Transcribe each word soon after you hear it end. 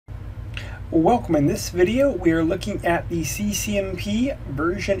Welcome. In this video we are looking at the CCNP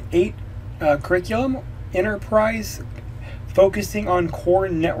version 8 curriculum enterprise focusing on core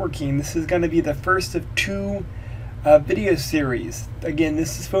networking. This is going to be the first of two video series. Again,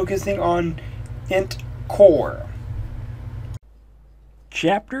 this is focusing on ENCOR.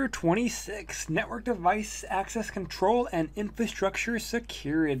 Chapter 26, Network Device Access Control and Infrastructure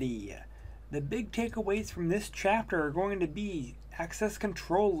Security. The big takeaways from this chapter are going to be access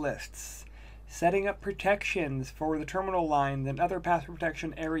control lists, setting up protections for the terminal lines and other password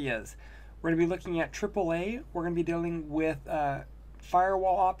protection areas. We're going to be looking at AAA, we're going to be dealing with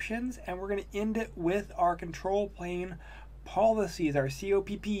firewall options, and we're going to end it with our control plane policies, our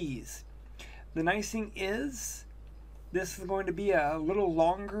COPPs. The nice thing is, this is going to be a little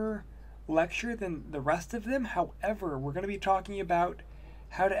longer lecture than the rest of them. However, we're going to be talking about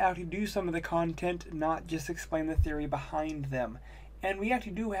how to actually do some of the content, not just explain the theory behind them. And we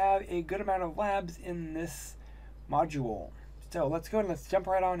actually do have a good amount of labs in this module. So let's go and let's jump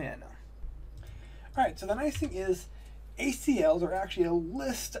right on in. Alright, so the nice thing is ACLs are actually a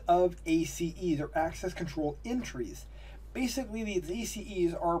list of ACEs, or access control entries. Basically, these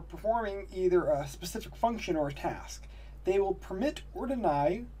ACEs are performing either a specific function or a task. They will permit or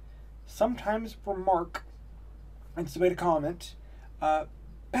deny, sometimes remark, and submit a comment,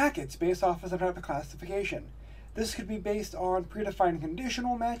 packets based off of some type of classification. This could be based on predefined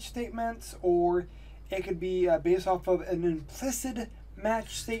conditional match statements, or it could be based off of an implicit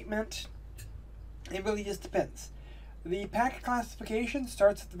match statement. It really just depends. The packet classification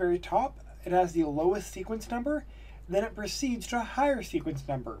starts at the very top. It has the lowest sequence number, then it proceeds to a higher sequence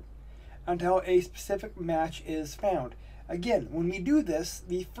number until a specific match is found. Again, when we do this,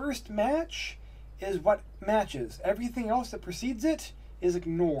 the first match is what matches. Everything else that precedes it is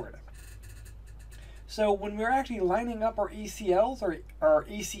ignored. So when we're actually lining up our ACLs or our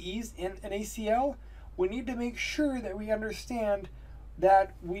ACEs in an ACL, we need to make sure that we understand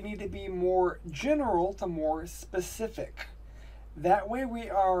that we need to be more general to more specific. That way we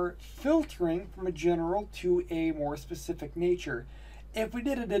are filtering from a general to a more specific nature. If we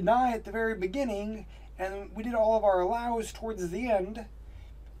did a deny at the very beginning and we did all of our allows towards the end,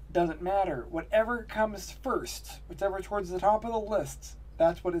 doesn't matter. Whatever comes first, whichever towards the top of the list,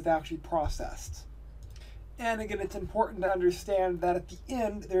 that's what is actually processed. And again, it's important to understand that at the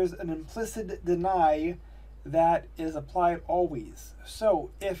end, there's an implicit deny that is applied always.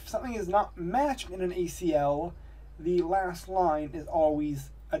 So if something is not matched in an ACL, the last line is always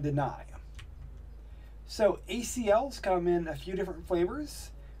a deny. So ACLs come in a few different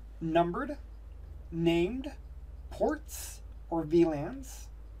flavors: numbered, named, ports, or VLANs.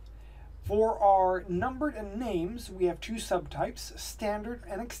 For our numbered and names, we have two subtypes, standard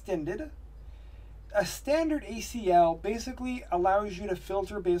and extended. A standard ACL basically allows you to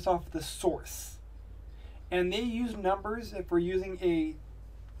filter based off the source. And they use numbers. If we're using a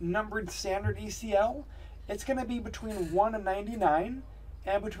numbered standard ACL, it's going to be between 1 and 99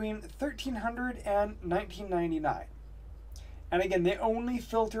 and between 1300 and 1999. And again, they only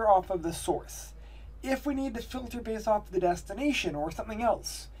filter off of the source. If we need to filter based off of the destination or something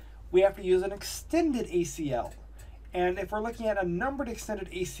else, we have to use an extended ACL. And if we're looking at a numbered extended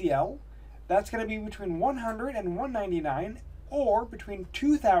ACL, that's going to be between 100 and 199, or between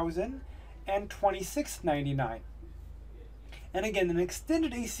 2000 and 2699. And again, an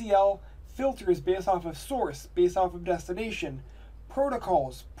extended ACL filters based off of source, based off of destination,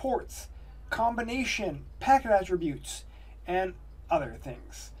 protocols, ports, combination, packet attributes, and other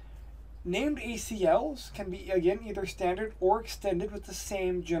things. Named ACLs can be, again, either standard or extended with the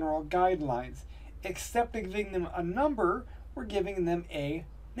same general guidelines. Except giving them a number, we're giving them a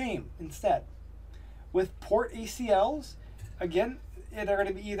name instead. With port ACLs, again, they're going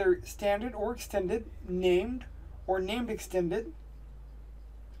to be either standard or extended, named or named extended,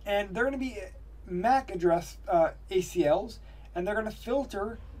 and they're going to be MAC address ACLs, and they're going to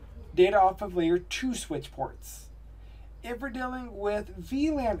filter data off of layer 2 switch ports. If we're dealing with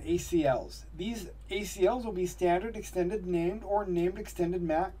VLAN ACLs, these ACLs will be standard, extended, named, or named extended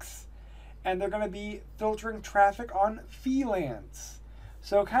MACs, and they're going to be filtering traffic on VLANs.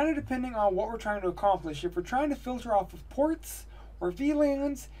 So kind of depending on what we're trying to accomplish, if we're trying to filter off of ports or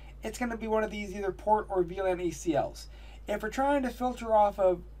VLANs, it's going to be one of these either port or VLAN ACLs. If we're trying to filter off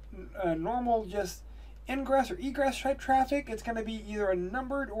of normal just ingress or egress type traffic, it's going to be either a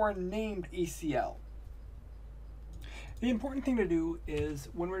numbered or a named ACL. The important thing to do is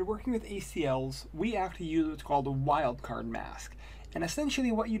when we're working with ACLs, we actually use what's called a wildcard mask. And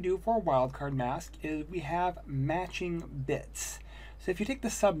essentially what you do for a wildcard mask is we have matching bits. So if you take the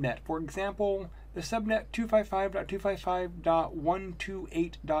subnet, for example, the subnet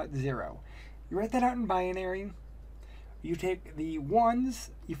 255.255.128.0, you write that out in binary. You take the ones,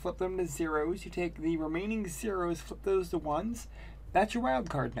 you flip them to zeros. You take the remaining zeros, flip those to ones. That's your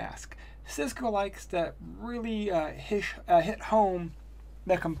wildcard mask. Cisco likes to really hit home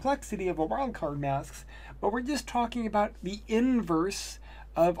the complexity of the wildcard masks, but we're just talking about the inverse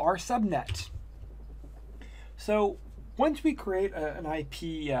of our subnet. So once we create an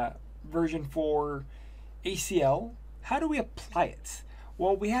IP version for ACL, how do we apply it?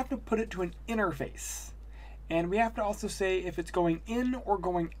 Well, we have to put it to an interface. And we have to also say if it's going in or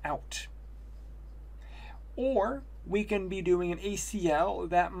going out. Or we can be doing an ACL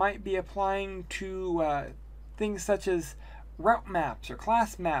that might be applying to things such as route maps or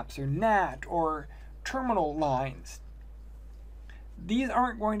class maps or NAT or terminal lines. These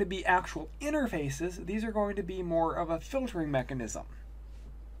aren't going to be actual interfaces. These are going to be more of a filtering mechanism.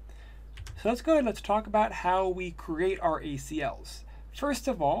 So let's go ahead and let's talk about how we create our ACLs. First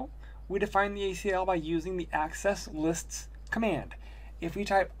of all, we define the ACL by using the access lists command. If we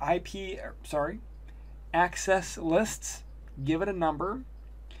type access lists, give it a number,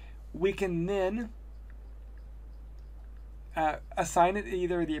 we can then assign it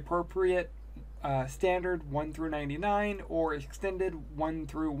either the appropriate standard 1 through 99 or extended 1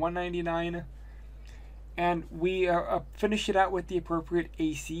 through 199, and we finish it out with the appropriate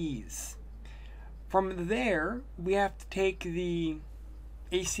ACEs. From there, we have to take the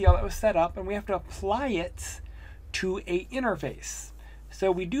ACL that was set up and we have to apply it to a interface. So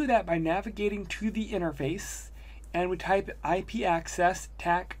we do that by navigating to the interface and we type IP access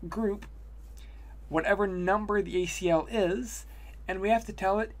TAC group, whatever number the ACL is, and we have to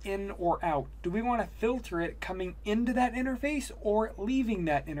tell it in or out. Do we want to filter it coming into that interface or leaving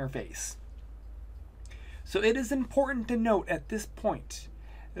that interface? So it is important to note at this point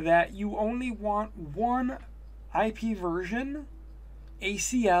that you only want one IP version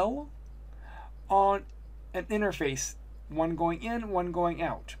ACL on an interface, one going in, one going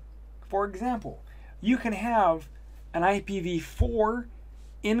out. For example, you can have an IPv4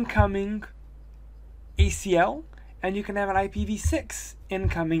 incoming ACL and you can have an IPv6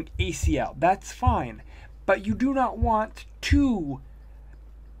 incoming ACL. That's fine, but you do not want two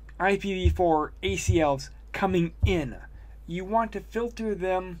IPv4 ACLs coming in. You want to filter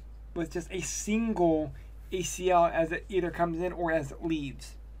them with just a single ACL as it either comes in or as it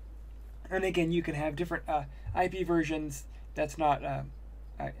leaves. And again, you can have different IP versions. That's not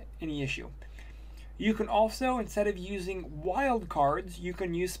any issue. You can also, instead of using wildcards, you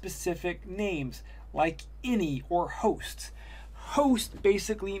can use specific names like any or host. Host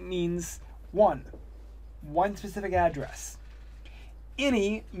basically means one specific address.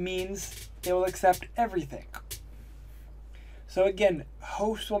 Any means it will accept everything. So again,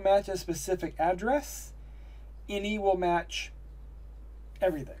 host will match a specific address. Any will match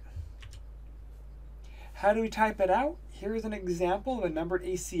everything. How do we type it out? Here's an example of a numbered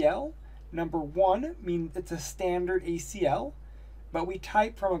ACL. Number 1 means it's a standard ACL, but we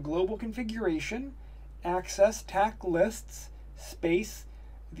type from a global configuration, access TAC lists, space,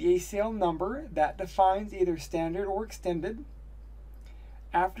 the ACL number that defines either standard or extended.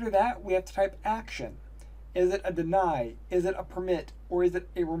 After that, we have to type action. Is it a deny? Is it a permit? Or is it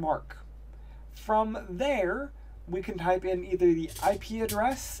a remark? From there, we can type in either the IP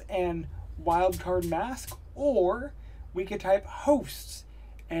address and wildcard mask, or we could type hosts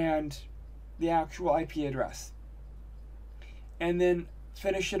and the actual IP address. And then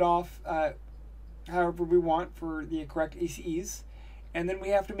finish it off however we want for the correct ACEs. And then we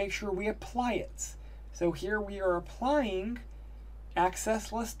have to make sure we apply it. So here we are applying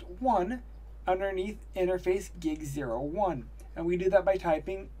access list 1 underneath interface gig 01. And we do that by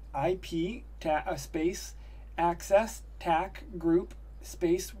typing IP space access TAC group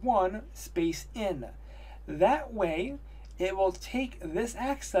space 1 space in. That way it will take this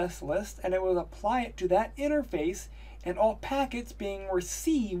access list and it will apply it to that interface and all packets being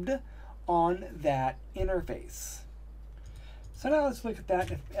received on that interface. So now let's look at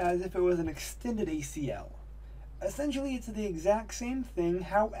that as if it was an extended ACL. Essentially it's the exact same thing,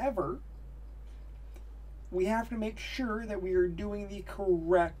 however, we have to make sure that we are doing the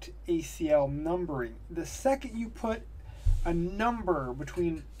correct ACL numbering. The second you put a number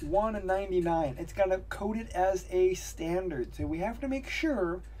between 1 and 99, it's going to code it as a standard. So we have to make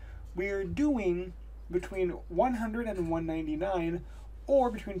sure we are doing between 100 and 199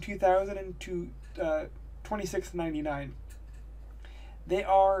 or between 2000 and 2699. They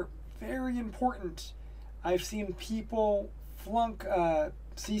are very important. I've seen people flunk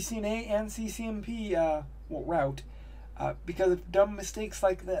CCNA and CCNP route because of dumb mistakes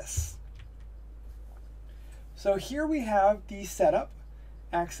like this. So here we have the setup,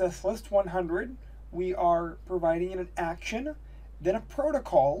 access list 100. We are providing an action, then a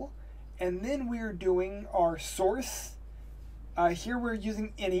protocol, and then we are doing our source. Here we're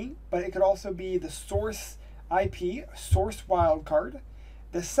using any, but it could also be the source IP, source wildcard.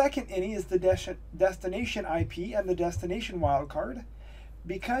 The second any is the destination IP and the destination wildcard.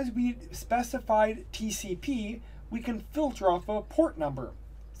 Because we specified TCP, we can filter off of a port number.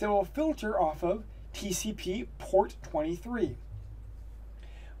 So we'll filter off of TCP port 23.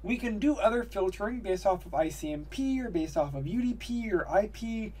 We can do other filtering based off of ICMP or based off of UDP or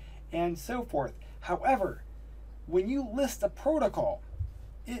IP and so forth. However, when you list a protocol,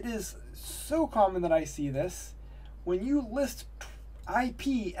 it is so common that I see this. When you list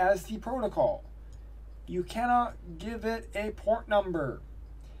IP as the protocol, you cannot give it a port number.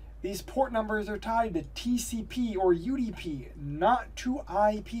 These port numbers are tied to TCP or UDP, not to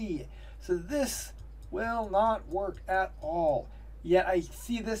IP. So this will not work at all. Yet I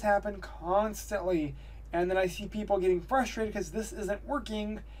see this happen constantly, and then I see people getting frustrated because this isn't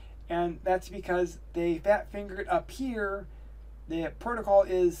working, and that's because they fat fingered up here. The protocol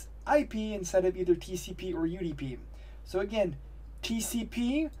is IP instead of either TCP or UDP. So again,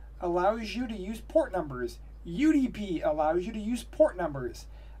 TCP allows you to use port numbers. UDP allows you to use port numbers.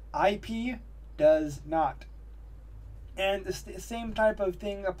 IP does not. And the same type of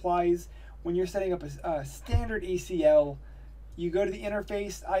thing applies when you're setting up a standard ACL. You go to the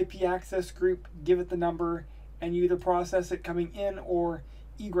interface IP access group, give it the number, and you either process it coming in or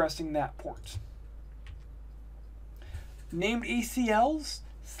egressing that port. Named ACLs,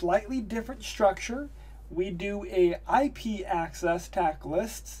 slightly different structure. We do a IP access TAC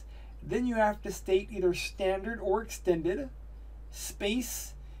lists. Then you have to state either standard or extended,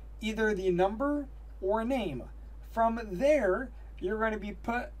 space, either the number or a name. From there, you're going to be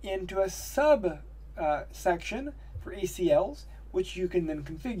put into a sub section for ACLs, which you can then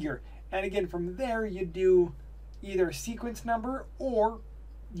configure. And again, from there, you do either a sequence number or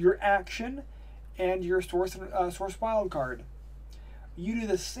your action and your source wildcard. You do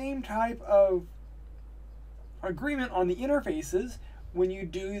the same type of agreement on the interfaces when you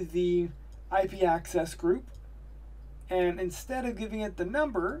do the IP access group. And instead of giving it the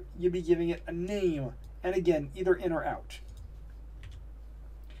number, you'll be giving it a name. And again, either in or out.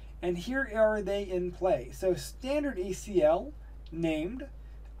 And here are they in play. So standard ACL, named,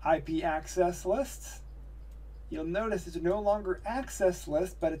 IP access lists. You'll notice it's no longer access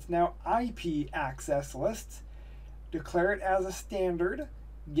list, but it's now IP access lists. Declare it as a standard,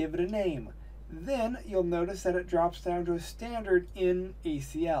 give it a name. Then you'll notice that it drops down to a standard in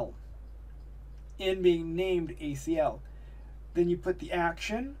ACL. In being named ACL. Then you put the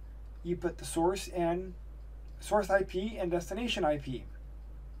action, you put the source and source IP and destination IP.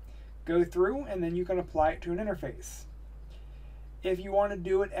 Go through and then you can apply it to an interface. If you want to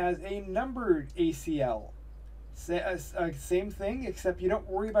do it as a numbered ACL, same thing, except you don't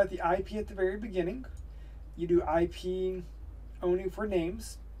worry about the IP at the very beginning. You do IP only for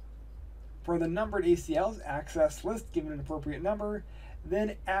names. For the numbered ACLs, access list, give it an appropriate number,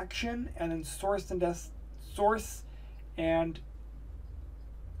 then action, and then source IP and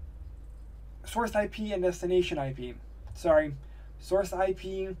destination IP. Sorry, source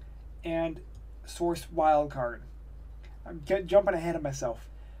IP and source wildcard. I'm jumping ahead of myself.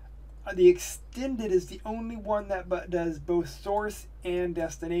 The extended is the only one that does both source and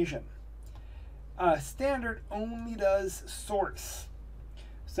destination. Standard only does source.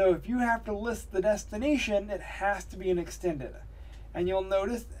 So if you have to list the destination, it has to be an extended. And you'll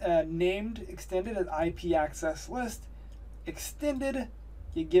notice named extended as IP access list. Extended,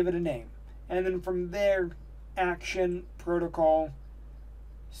 you give it a name. And then from there, action, protocol,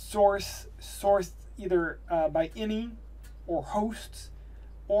 source either by any or hosts,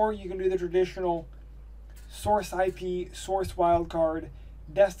 or you can do the traditional source IP, source wildcard,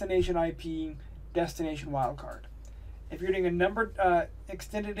 destination IP, destination wildcard. If you're doing a numbered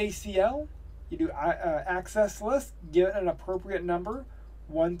extended ACL, you do access list, give it an appropriate number,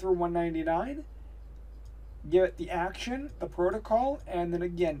 1 through 199. Give it the action, the protocol, and then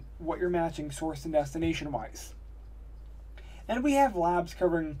again, what you're matching source and destination wise. And we have labs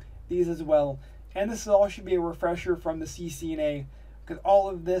covering these as well. And this all should be a refresher from the CCNA, because all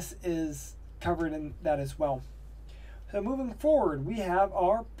of this is covered in that as well. So moving forward, we have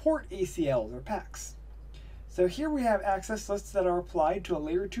our port ACLs, or PACs. So here we have access lists that are applied to a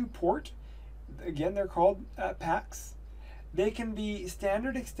layer 2 port. Again, they're called PACs. They can be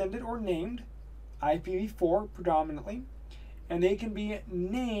standard, extended, or named, IPv4 predominantly, and they can be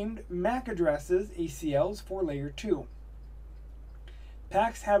named MAC addresses, ACLs, for layer 2.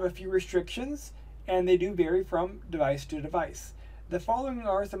 PACs have a few restrictions, and they do vary from device to device. The following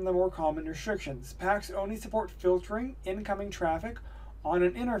are some of the more common restrictions. PACs only support filtering incoming traffic on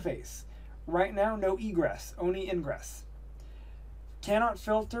an interface. Right now, no egress, only ingress. Cannot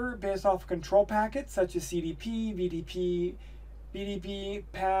filter based off control packets such as CDP, VDP, BDP,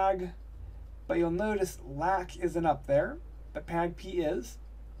 PAG, but you'll notice LAC isn't up there, but PAGP is.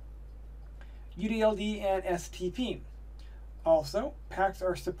 UDLD and STP. Also, PACs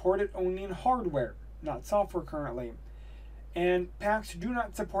are supported only in hardware, not software currently. And PACs do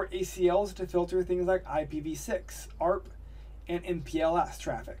not support ACLs to filter things like IPv6, ARP, and MPLS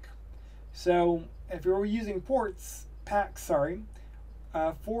traffic. So if you're using ports, PACs,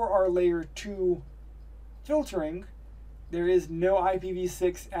 for our layer 2 filtering, there is no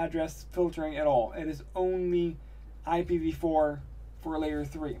IPv6 address filtering at all. It is only IPv4 for layer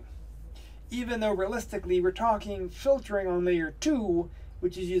 3. Even though realistically we're talking filtering on layer 2,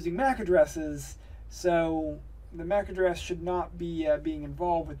 which is using MAC addresses, so the MAC address should not be being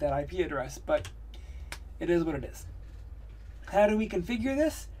involved with that IP address, but it is what it is. How do we configure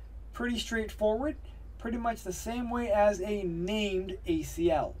this? Pretty straightforward, pretty much the same way as a named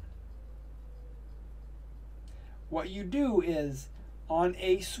ACL. What you do is, on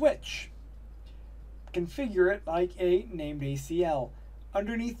a switch, configure it like a named ACL.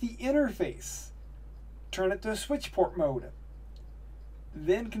 Underneath the interface, turn it to switch port mode.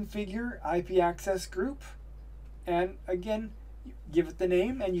 Then configure IP access group, and again, give it the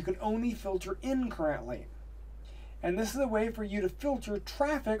name, and you can only filter in currently. And this is a way for you to filter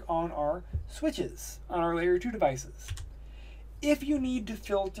traffic on our switches, on our layer 2 devices. If you need to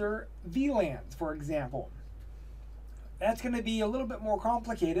filter VLANs, for example, that's going to be a little bit more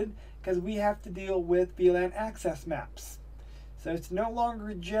complicated because we have to deal with VLAN access maps. So it's no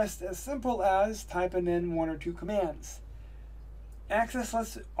longer just as simple as typing in 1 or 2 commands. Access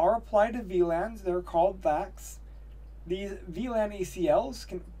lists are applied to VLANs. They're called VACs. These VLAN ACLs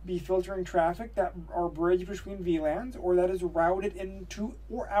can be filtering traffic that are bridged between VLANs or that is routed into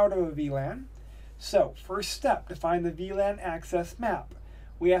or out of a VLAN. So, first step, to find the VLAN access map.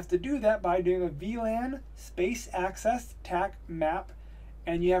 We have to do that by doing a VLAN space access TAC map,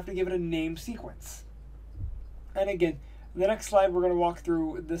 and you have to give it a name sequence. And again, in the next slide, we're going to walk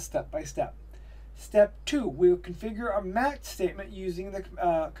through this step by step. Step 2, we will configure a match statement using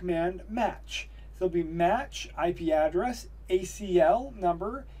the command match. So it'll be match IP address, ACL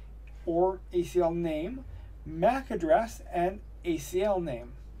number or ACL name, MAC address, and ACL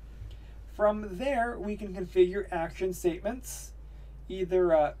name. From there, we can configure action statements,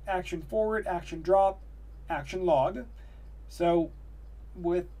 either action forward, action drop, action log. So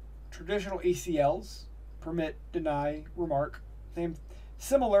with traditional ACLs, permit, deny, remark,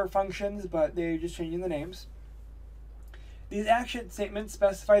 similar functions, but they're just changing the names. These action statements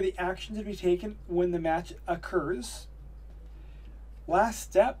specify the action to be taken when the match occurs. Last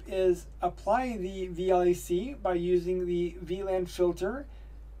step is apply the VLAC by using the VLAN filter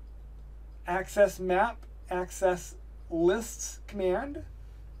access map access lists command.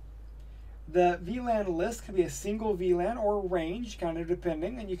 The VLAN list can be a single VLAN or range, kind of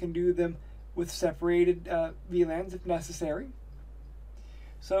depending, and you can do them with separated VLANs if necessary.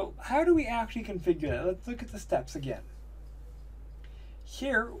 So how do we actually configure that? Let's look at the steps again.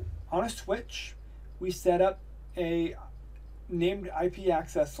 Here on a switch, we set up a named IP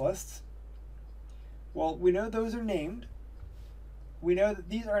access list. Well, we know those are named. We know that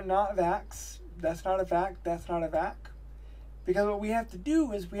these are not VACs. That's not a VAC, that's not a VAC. Because what we have to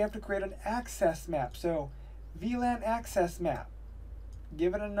do is we have to create an access map. So VLAN access map.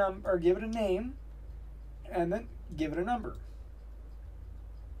 Give it a number, or give it a name, and then give it a number.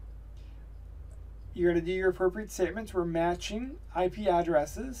 You're going to do your appropriate statements. We're matching IP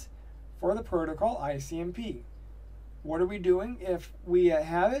addresses for the protocol ICMP. What are we doing? If we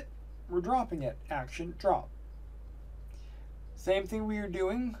have it, we're dropping it. Action drop. Same thing we are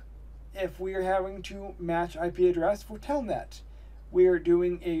doing if we are having to match IP address for Telnet. We are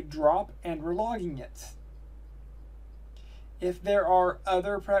doing a drop and we're logging it. If there are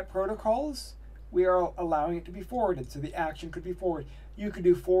other protocols, we are allowing it to be forwarded. So the action could be forward. You could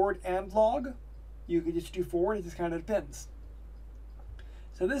do forward and log. You could just do forward. It just kind of depends.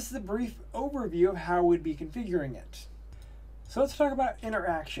 So this is a brief overview of how we'd be configuring it. So let's talk about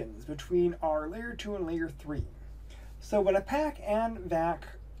interactions between our layer 2 and layer 3. So when a PAC and VAC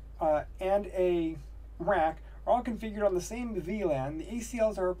and a rack are all configured on the same VLAN, the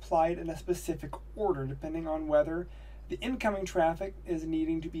ACLs are applied in a specific order depending on whether the incoming traffic is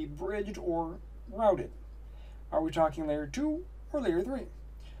needing to be bridged or routed. Are we talking layer 2 or layer 3?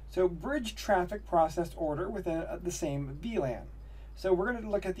 So bridge traffic processed order within the same VLAN. So we're going to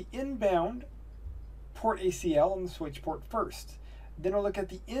look at the inbound port ACL on the switch port first. Then we'll look at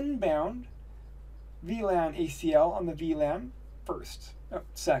the inbound VLAN ACL on the VLAN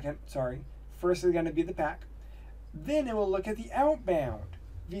second. First is going to be the pack. Then it will look at the outbound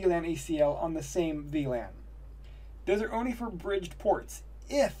VLAN ACL on the same VLAN. Those are only for bridged ports.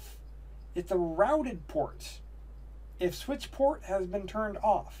 If it's a routed port, if switch port has been turned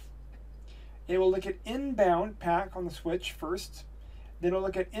off, it will look at inbound pack on the switch first. Then we'll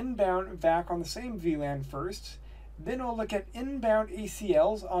look at inbound VAC on the same VLAN first. Then we'll look at inbound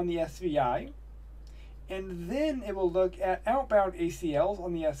ACLs on the SVI. And then it will look at outbound ACLs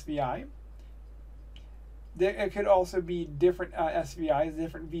on the SVI. It could also be different SVIs,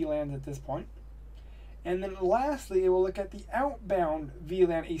 different VLANs at this point. And then lastly, it will look at the outbound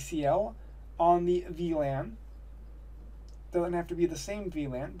VLAN ACL on the VLAN. Doesn't have to be the same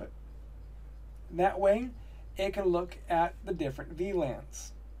VLAN, but that way it can look at the different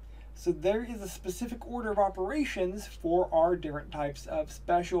VLANs. So there is a specific order of operations for our different types of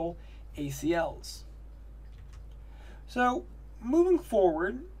special ACLs. So moving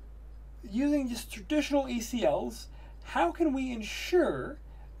forward, using just traditional ACLs, how can we ensure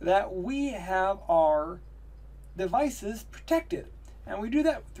that we have our devices protected? And we do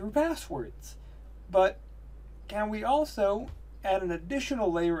that through passwords. But can we also add an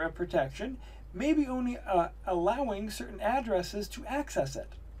additional layer of protection, maybe only allowing certain addresses to access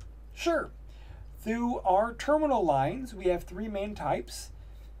it? Sure. Through our terminal lines, we have three main types.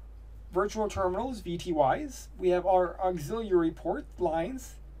 Virtual terminals, VTYs. We have our auxiliary port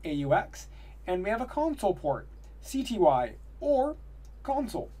lines, AUX. And we have a console port, CTY, or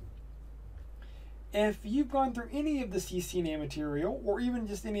console. If you've gone through any of the CCNA material, or even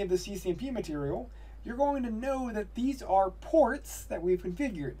just any of the CCNP material, you're going to know that these are ports that we've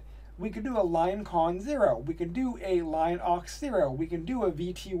configured. We could do a line con 0. We can do a line aux 0. We can do a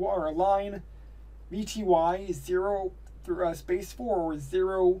VTY or a line VTY 0 through space 4 or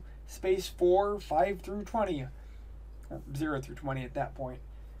 0 space 4 5 through 20 or 0 through 20 at that point.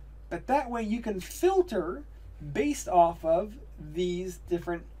 But that way you can filter based off of these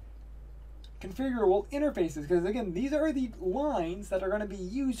different configurable interfaces, because again, these are the lines that are going to be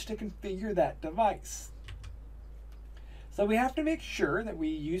used to configure that device. So we have to make sure that we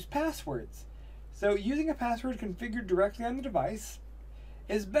use passwords. So using a password configured directly on the device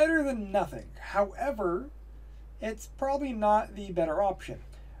is better than nothing. However, it's probably not the better option.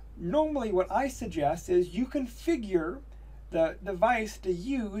 Normally what I suggest is you configure the device to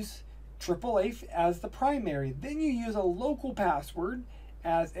use AAA as the primary. Then you use a local password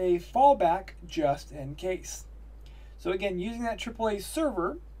as a fallback just in case. So again, using that AAA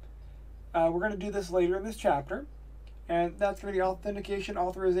server, we're going to do this later in this chapter, and that's going to be authentication,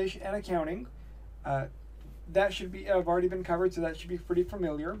 authorization, and accounting. That should be have already been covered, so that should be pretty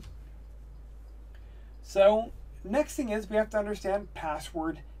familiar. So next thing is we have to understand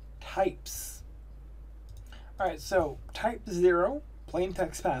password types. All right, so type 0, plain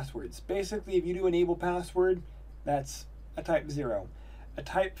text passwords. Basically, if you do enable password, that's a type 0. A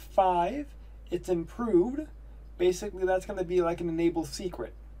type 5, it's improved. Basically, that's going to be like an enable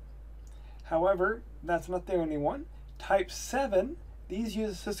secret. However, that's not the only one. Type 7, these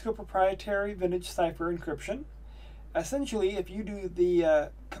use Cisco proprietary vintage cipher encryption. Essentially, if you do the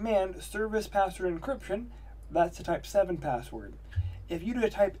command service password encryption, that's a type 7 password. If you do a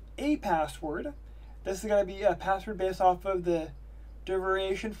type A password, this is going to be a password based off of the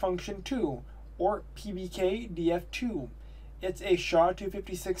derivation function 2, or PBK-DF2. It's a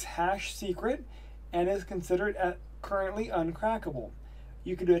SHA-256 hash secret and is considered currently uncrackable.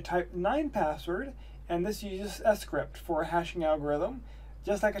 You could do a type 9 password, and this uses script for a hashing algorithm.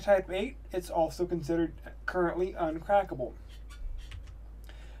 Just like a type 8, it's also considered currently uncrackable.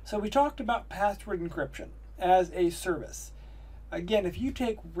 So we talked about password encryption as a service. Again, if you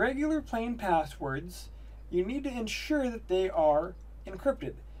take regular plain passwords, you need to ensure that they are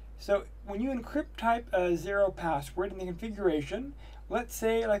encrypted. So when you encrypt type 0 password in the configuration, let's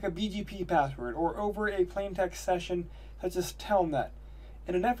say like a BGP password or over a plain text session such as Telnet,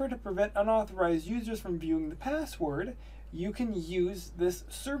 in an effort to prevent unauthorized users from viewing the password, you can use this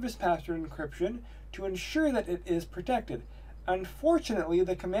service password encryption to ensure that it is protected. Unfortunately,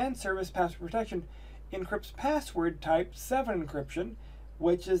 the command service password protection encrypts password type 7 encryption,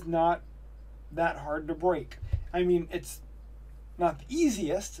 which is not that hard to break. I mean, it's not the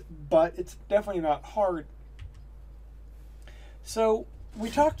easiest, but it's definitely not hard. So we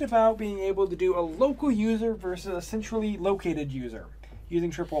talked about being able to do a local user versus a centrally located user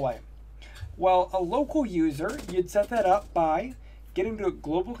using AAA. Well, a local user, you'd set that up by getting to a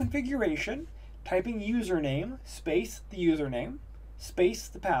global configuration, typing username, space the username, space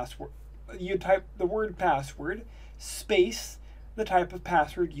the password. You type the word password, space the type of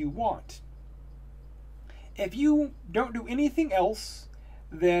password you want. If you don't do anything else,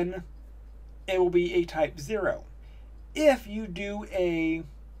 then it will be a type 0. If you do a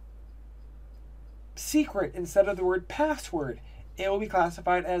secret instead of the word password, it will be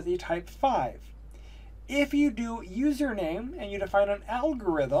classified as a type 5. If you do username and you define an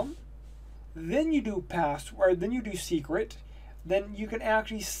algorithm, then you do password, then you do secret, then you can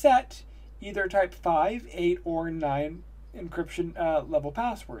actually set either type 5, 8, or 9 encryption level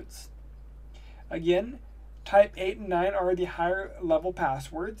passwords. Again, type 8 and 9 are the higher level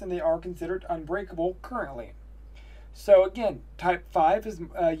passwords, and they are considered unbreakable currently. So again, type 5 is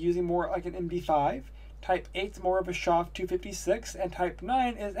using more like an MD5, type 8 is more of a SHA-256, and type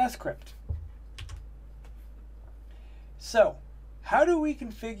 9 is scrypt. So, how do we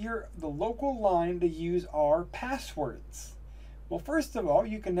configure the local line to use our passwords? Well, first of all,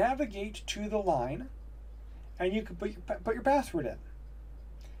 you can navigate to the line, and you can put your password in.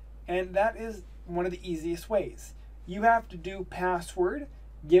 And that is one of the easiest ways. You have to do password,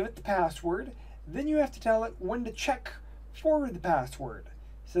 give it the password, then you have to tell it when to check for the password.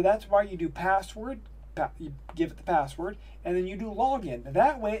 So that's why you do password, you give it the password, and then you do login.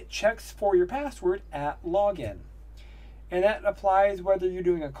 That way it checks for your password at login. And that applies whether you're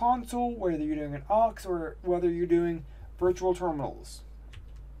doing a console, whether you're doing an aux, or whether you're doing virtual terminals.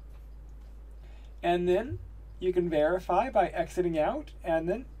 And then you can verify by exiting out and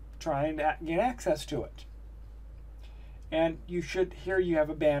then trying to gain access to it. And you should, here you have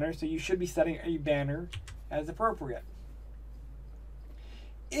a banner, so you should be setting a banner as appropriate.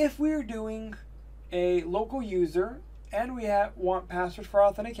 If we're doing a local user and we want password for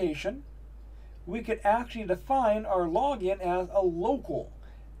authentication, we could actually define our login as a local.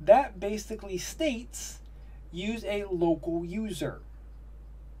 That basically states use a local user.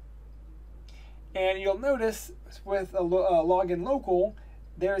 And you'll notice with a login local,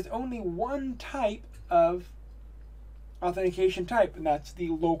 there's only one type of authentication type, and that's the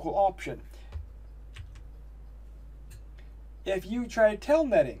local option. If you try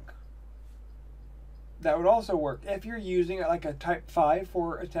telnetting, that would also work. If you're using like a type 5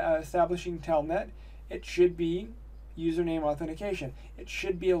 for establishing telnet, it should be username authentication. It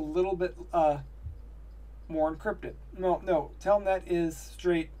should be a little bit more encrypted. No, telnet is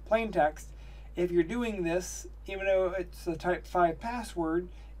straight plain text. If you're doing this, even though it's a type 5 password,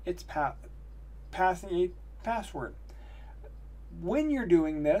 it's passing a password. When you're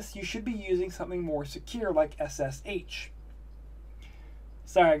doing this, you should be using something more secure like SSH.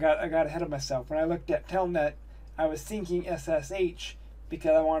 Sorry, I got ahead of myself. When I looked at telnet, I was thinking SSH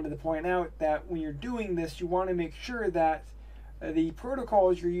because I wanted to point out that when you're doing this, you want to make sure that the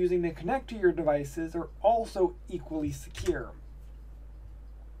protocols you're using to connect to your devices are also equally secure.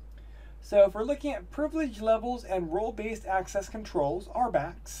 So if we're looking at privilege levels and role-based access controls,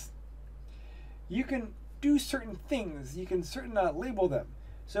 RBACs, you can do certain things. You can label them.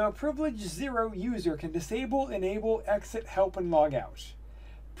 So a privilege 0 user can disable, enable, exit, help, and log out.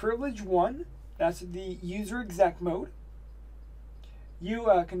 Privilege 1, that's the user exec mode. You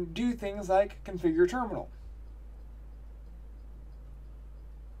can do things like configure terminal.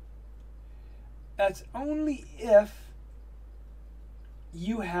 That's only if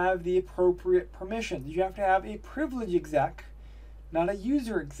you have the appropriate permissions. You have to have a privilege exec, not a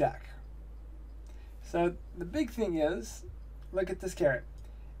user exec. So the big thing is, look at this caret.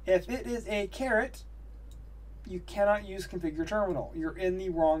 If it is a caret, you cannot use configure terminal. You're in the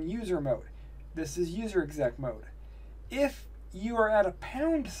wrong user mode. This is user exec mode. If you are at a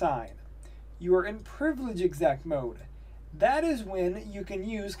 £, you are in privilege exec mode. That is when you can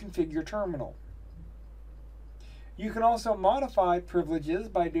use configure terminal. You can also modify privileges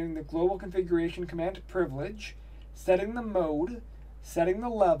by doing the global configuration command privilege, setting the mode, setting the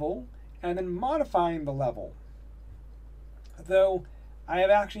level, and then modifying the level. Though I have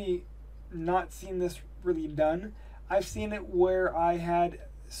actually not seen this really done. I've seen it where I had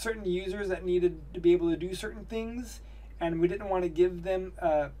certain users that needed to be able to do certain things, and we didn't want to give them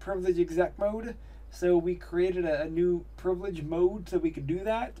privilege exec mode, so we created a new privilege mode so we could do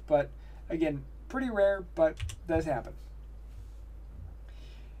that. But again, pretty rare, but does happen.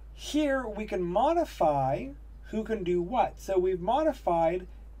 Here we can modify who can do what. So we've modified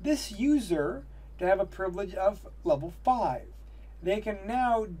this user to have a privilege of level 5. They can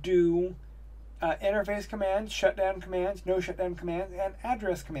now do interface commands, shutdown commands, no shutdown commands, and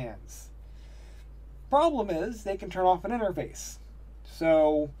address commands. Problem is, they can turn off an interface.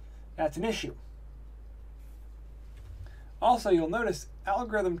 So that's an issue. Also, you'll notice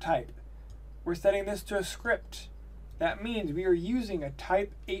algorithm type. We're setting this to a script. That means we are using a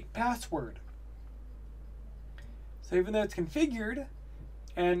type 8 password. So even though it's configured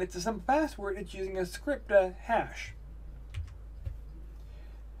and it's a simple password, it's using a script hash.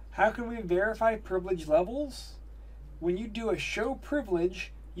 How can we verify privilege levels? When you do a show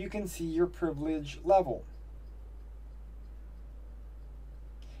privilege, you can see your privilege level.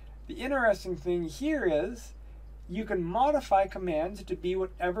 The interesting thing here is you can modify commands to be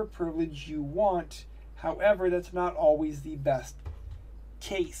whatever privilege you want. However, that's not always the best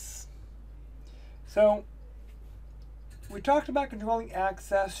case. So we talked about controlling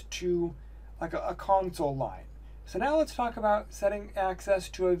access to like a console line. So now let's talk about setting access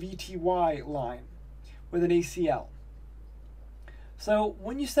to a VTY line with an ACL. So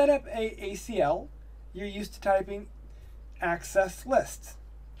when you set up a ACL, you're used to typing access lists.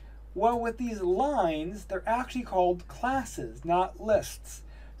 Well, with these lines, they're actually called classes, not lists.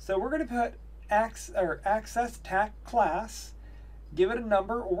 So we're going to put access TAC class, give it a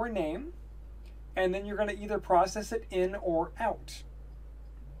number or a name, and then you're going to either process it in or out.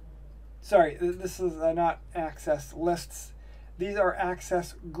 Sorry, this is not access lists. These are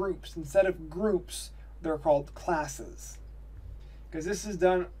access groups. Instead of groups, they're called classes. Because this is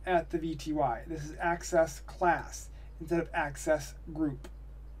done at the VTY. This is access class instead of access group.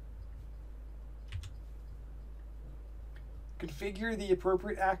 Configure the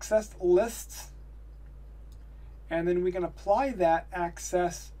appropriate access lists, and then we can apply that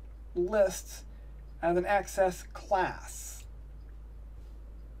access list as an access class.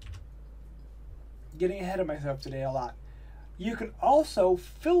 Getting ahead of myself today a lot. You can also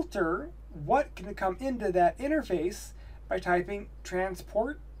filter what can come into that interface by typing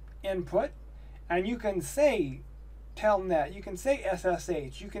transport input, and you can say telnet, you can say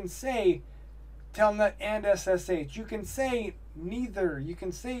SSH, you can say telnet and SSH, you can say neither, you can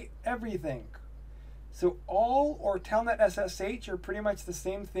say everything. So all or telnet SSH are pretty much the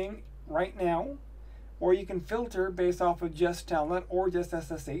same thing right now, or you can filter based off of just telnet or just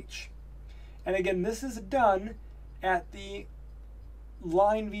SSH. And again, this is done at the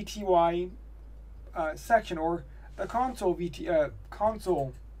line VTY section, or the console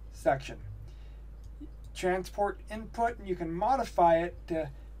console section. Transport input, and you can modify it to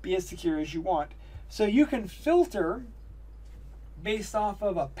be as secure as you want. So you can filter based off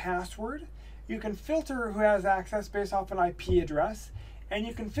of a password, you can filter who has access based off an IP address, and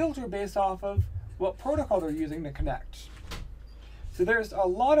you can filter based off of what protocol they're using to connect. So there's a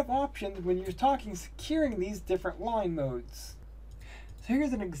lot of options when you're talking securing these different line modes. So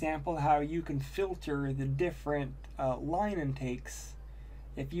here's an example of how you can filter the different line intakes.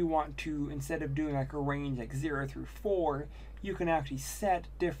 If you want to, instead of doing like a range like 0 through 4, you can actually set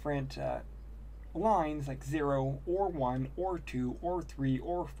different lines like 0 or 1 or 2 or 3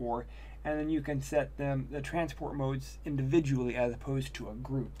 or 4, and then you can set them, the transport modes, individually as opposed to a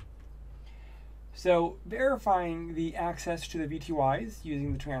group. So verifying the access to the VTYs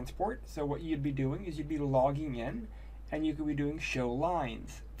using the transport, so what you'd be doing is you'd be logging in, and you could be doing show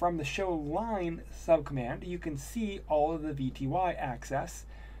lines. From the show line subcommand, you can see all of the VTY access,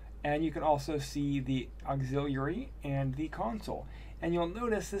 and you can also see the auxiliary and the console. And you'll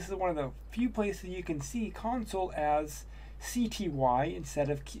notice this is one of the few places you can see console as CTY instead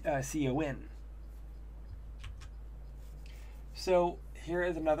of CON. So here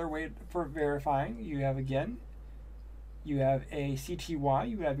is another way for verifying. You have, again, you have a CTY,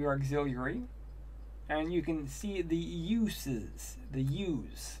 you have your auxiliary, and you can see the uses, the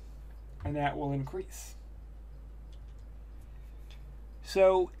use, and that will increase.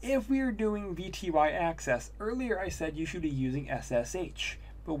 So if we are doing VTY access, earlier I said you should be using SSH,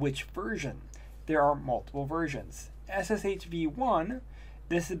 but which version? There are multiple versions. SSH v1,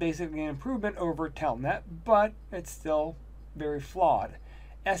 this is basically an improvement over Telnet, but it's still very flawed.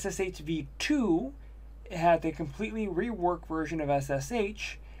 SSH v2 has a completely reworked version of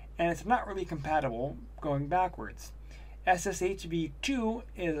SSH, and it's not really compatible going backwards. SSH v2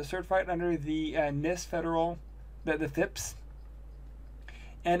 is certified under the NIST federal, the FIPS,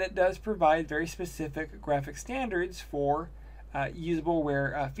 and it does provide very specific graphic standards for usable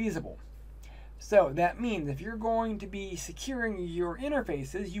where feasible. So that means if you're going to be securing your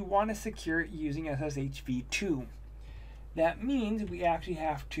interfaces, you want to secure it using SSH v2. That means we actually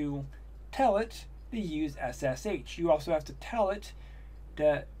have to tell it to use SSH. You also have to tell it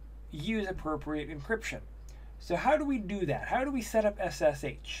to use appropriate encryption. So how do we do that? How do we set up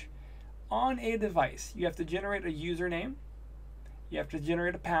SSH? On a device, you have to generate a username. You have to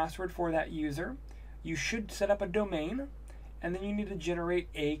generate a password for that user. You should set up a domain, and then you need to generate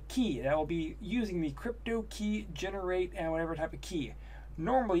a key. That will be using the crypto key, generate, and whatever type of key.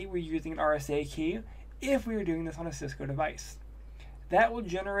 Normally, we're using an RSA key. if we were doing this on a Cisco device. That will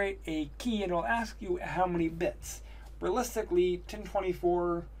generate a key and it'll ask you how many bits. Realistically,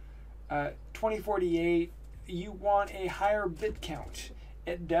 1024, 2048, you want a higher bit count.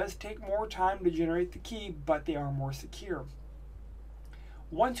 It does take more time to generate the key, but they are more secure.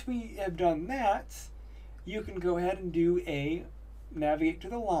 Once we have done that, you can go ahead and navigate to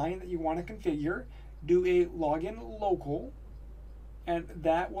the line that you want to configure, do a login local, and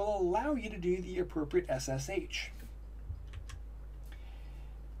that will allow you to do the appropriate SSH.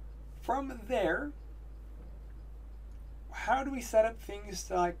 From there, how do we set up things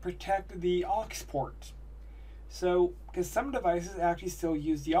to like protect the aux port? So, because some devices actually still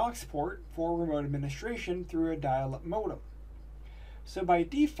use the aux port for remote administration through a dial-up modem. So by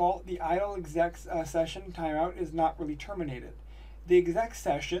default, the idle exec session timeout is not really terminated. The exec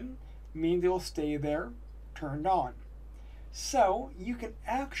session means it will stay there, turned on. So you can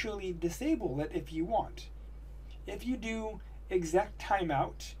actually disable it if you want. If you do exec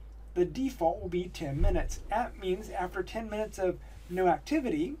timeout, the default will be 10 minutes. That means after 10 minutes of no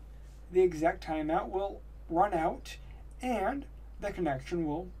activity, the exec timeout will run out and the connection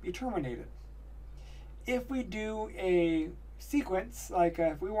will be terminated. If we do a sequence, like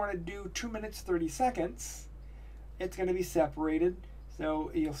if we want to do 2 minutes 30 seconds, it's going to be separated.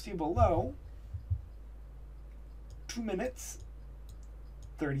 So you'll see below 2 minutes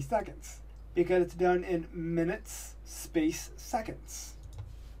 30 seconds because it's done in minutes space seconds.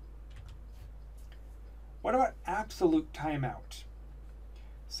 What about absolute timeout?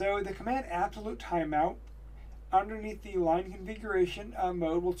 So the command absolute timeout underneath the line configuration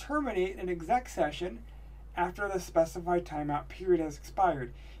mode will terminate an exec session after the specified timeout period has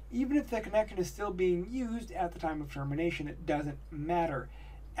expired. Even if the connection is still being used at the time of termination, it doesn't matter.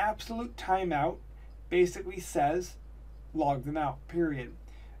 Absolute timeout basically says log them out, period.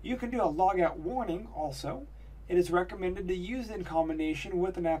 You can do a logout warning also. It is recommended to use in combination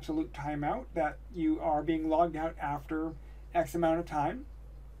with an absolute timeout that you are being logged out after X amount of time.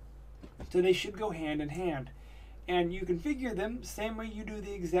 So they should go hand in hand. And you configure them same way you do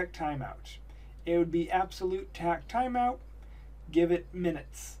the exec timeout. It would be absolute TAC timeout, give it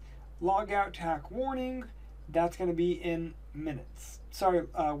minutes. Logout TAC warning, that's going to be in minutes. Sorry,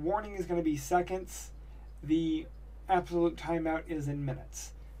 warning is going to be seconds. The absolute timeout is in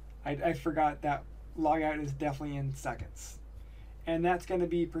minutes. I forgot that logout is definitely in seconds. And that's going to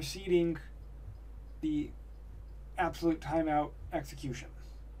be preceding the absolute timeout execution.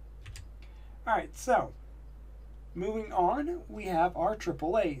 Alright, so moving on, we have our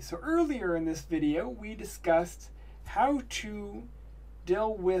AAA. So earlier in this video, we discussed how to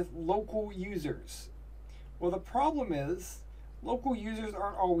deal with local users. Well, the problem is local users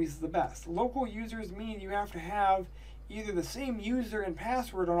aren't always the best. Local users mean you have to have either the same user and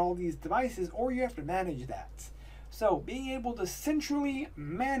password on all these devices, or you have to manage that. So being able to centrally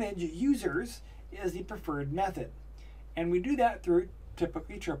manage users is the preferred method. And we do that through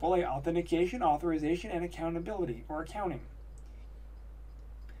typically AAA authentication, authorization, and accountability or accounting.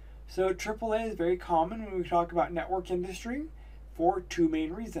 So AAA is very common when we talk about network industry for two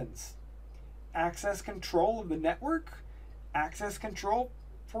main reasons. Access control of the network, access control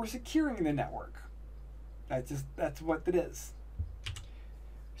for securing the network. That's what it is.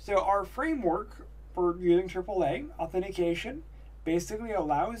 So our framework for using AAA authentication basically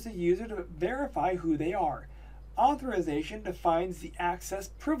allows the user to verify who they are. Authorization defines the access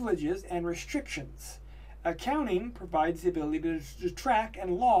privileges and restrictions. Accounting provides the ability to track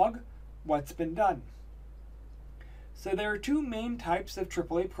and log what's been done. So there are two main types of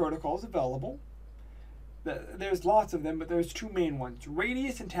AAA protocols available. There's lots of them, but there's two main ones,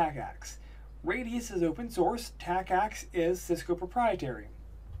 Radius and TACACS. Radius is open source, TACACS is Cisco proprietary.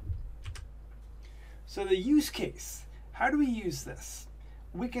 So the use case, how do we use this?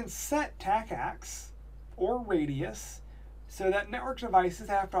 We can set TACACS or Radius so that network devices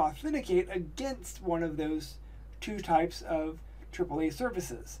have to authenticate against one of those two types of AAA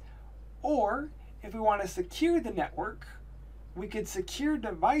services. Or if we want to secure the network, we could secure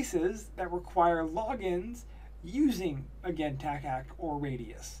devices that require logins using, again, TACACS or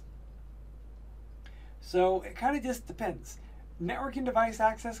Radius. So it kind of just depends. Network and device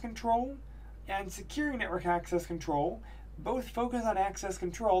access control and securing network access control both focus on access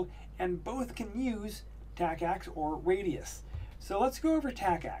control and both can use TACACS or Radius. So let's go over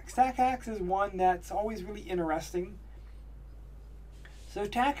TACACS. TACACS is one that's always really interesting. So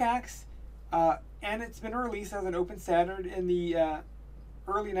TACACS, and it's been released as an open standard in the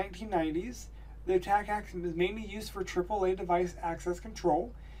early 1990s. The TACACS is mainly used for AAA device access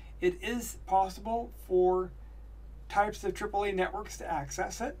control. It is possible for types of AAA networks to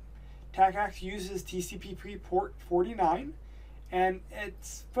access it. TACACS uses TCP port 49, and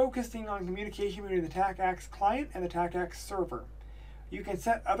it's focusing on communication between the TACACS client and the TACACS server. You can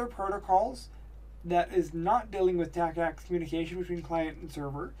set other protocols that is not dealing with TACACS communication between client and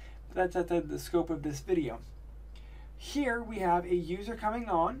server, but that's outside the scope of this video. Here we have a user coming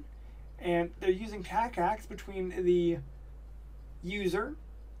on, and they're using TACACS between the user,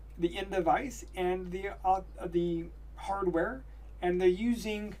 the end device, and the hardware, and they're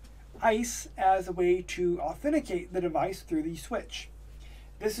using ICE as a way to authenticate the device through the switch.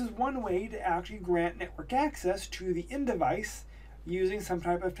 This is one way to actually grant network access to the end device using some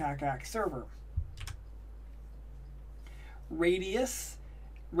type of TACACS server. Radius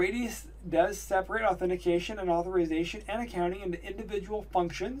does separate authentication and authorization and accounting into individual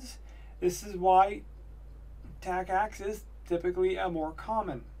functions. This is why TACACS is typically a more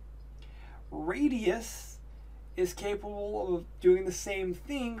common. Radius is capable of doing the same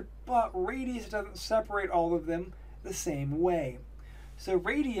thing, but Radius doesn't separate all of them the same way. So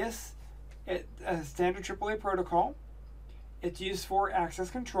Radius, it's a standard AAA protocol. It's used for access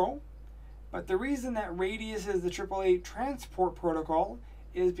control, but the reason that Radius is the AAA transport protocol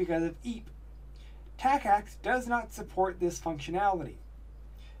is because of EAP. TACACS does not support this functionality.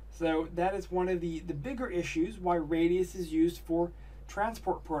 So that is one of the bigger issues why Radius is used for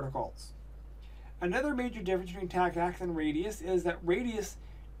transport protocols. Another major difference between TACACS and Radius is that Radius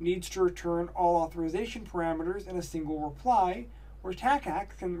needs to return all authorization parameters in a single reply, where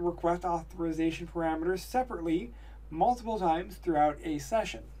TACACS can request authorization parameters separately multiple times throughout a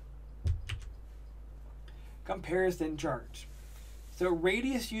session. Comparison chart. So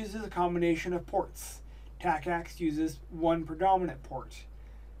Radius uses a combination of ports. TACACS uses one predominant port.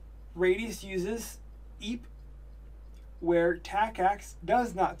 Radius uses EAP, where TACACS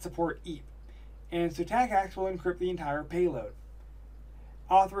does not support EAP, and so TACACS will encrypt the entire payload.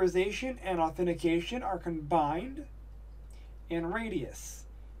 Authorization and authentication are combined in Radius.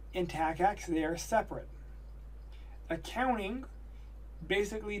 In TACACS, they are separate. Accounting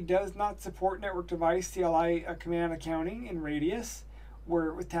basically does not support network device CLI command accounting in Radius,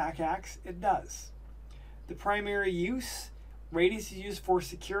 where with TACACS it does. The primary use, Radius is used for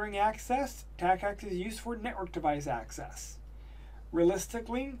securing access, TACACS is used for network device access.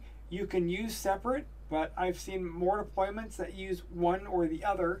 Realistically, you can use separate, but I've seen more deployments that use one or the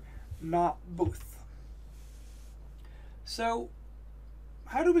other, not both. So,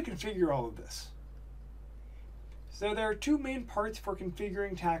 how do we configure all of this? So there are two main parts for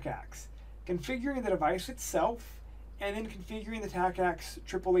configuring TACACS. Configuring the device itself, and then configuring the TACACS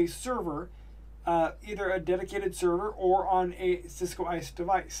AAA server, either a dedicated server or on a Cisco ICE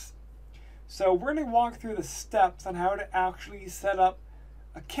device. So we're going to walk through the steps on how to actually set up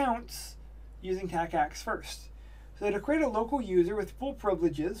accounts using TACACS first. So to create a local user with full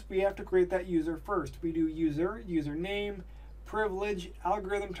privileges, we have to create that user first. We do user, username, privilege,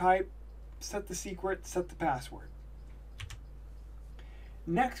 algorithm type, set the secret, set the password.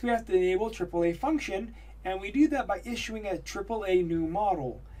 Next, we have to enable AAA function, and we do that by issuing a AAA new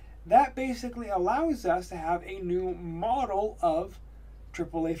model. That basically allows us to have a new model of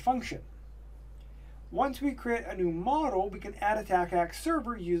AAA function. Once we create a new model, we can add a TACACS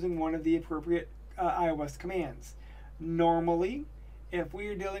server using one of the appropriate iOS commands. Normally, if we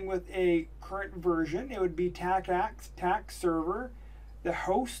are dealing with a current version, it would be TACACS, TAC server, the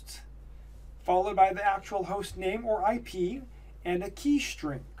host, followed by the actual host name or IP, and a key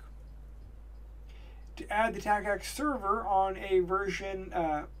string. To add the TACACS server on a version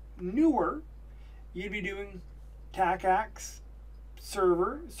newer, you'd be doing TACACS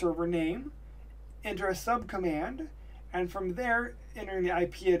server name, enter a subcommand, and from there entering the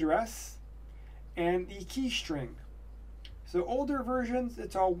IP address and the key string. So older versions,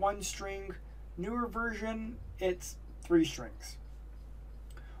 it's all one string. Newer version, it's 3 strings.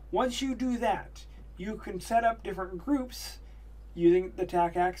 Once you do that, you can set up different groups using the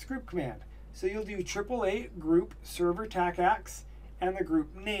TACACS group command. So you'll do AAA group server TACACS and the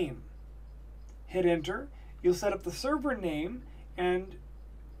group name. Hit enter. You'll set up the server name, and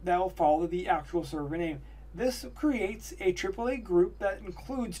that will follow the actual server name. This creates a AAA group that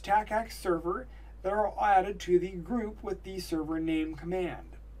includes TACACS server that are added to the group with the server name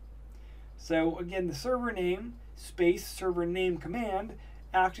command. So again, the server name space server name command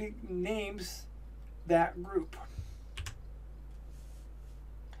actually names that group.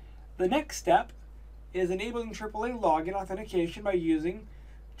 The next step is enabling AAA login authentication by using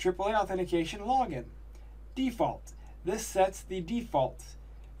AAA authentication login. Default. This sets the default.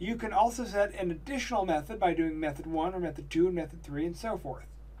 You can also set an additional method by doing method 1 or method 2 and method 3 and so forth.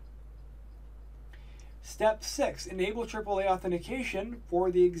 Step 6, enable AAA authentication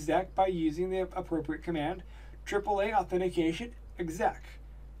for the exec by using the appropriate command, AAA authentication exec.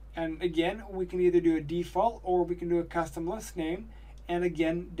 And again, we can either do a default or we can do a custom list name, and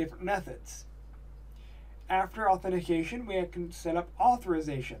again, different methods. After authentication, we can set up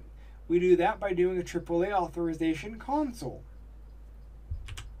authorization. We do that by doing a AAA authorization console.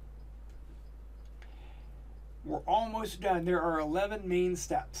 We're almost done. There are 11 main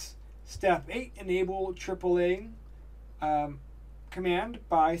steps. Step 8, enable AAA command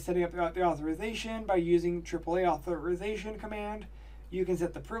by setting up the authorization by using AAA authorization command. You can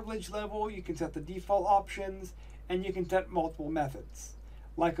set the privilege level, you can set the default options, and you can set multiple methods,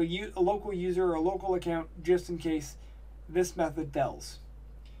 like a local user or a local account, just in case this method fails.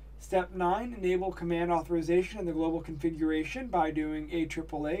 Step 9, enable command authorization in the global configuration by doing a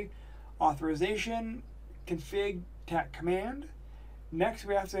AAA authorization config tac command. Next,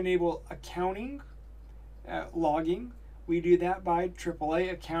 we have to enable accounting logging. We do that by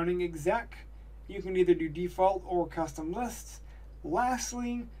AAA accounting exec. You can either do default or custom lists.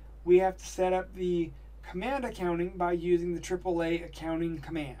 Lastly, we have to set up the command accounting by using the AAA accounting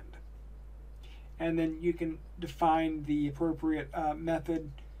command. And then you can define the appropriate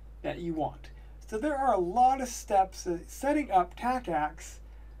method that you want. So there are a lot of steps setting up TACACS,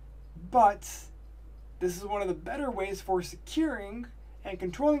 but this is one of the better ways for securing and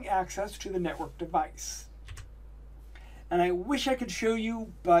controlling access to the network device. And I wish I could show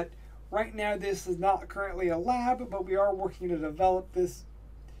you, but right now this is not currently a lab, but we are working to develop this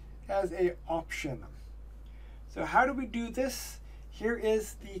as an option. So how do we do this? Here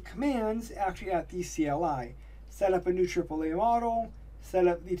is the commands actually at the CLI. Set up a new AAA model, set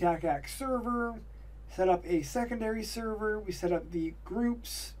up the TACACS server, set up a secondary server, we set up the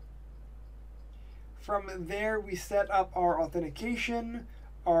groups. From there, we set up our authentication,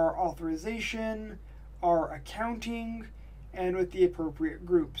 our authorization, our accounting, and with the appropriate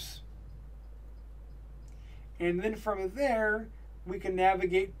groups. And then from there, we can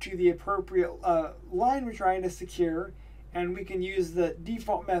navigate to the appropriate line we're trying to secure, and we can use the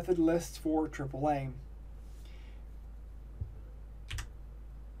default method lists for AAA.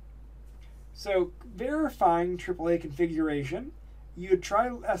 So verifying AAA configuration, you would try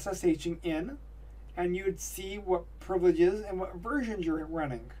SSHing in, and you would see what privileges and what versions you're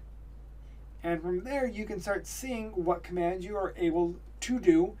running. And from there, you can start seeing what commands you are able to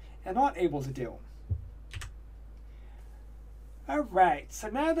do and not able to do. Alright, so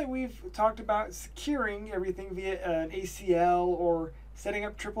now that we've talked about securing everything via an ACL or setting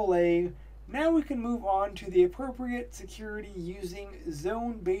up AAA, now we can move on to the appropriate security using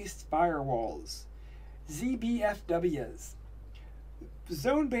zone-based firewalls, ZBFWs.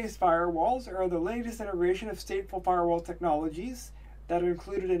 Zone-based firewalls are the latest integration of stateful firewall technologies that are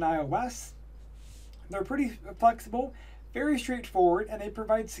included in iOS. They're pretty flexible, very straightforward, and they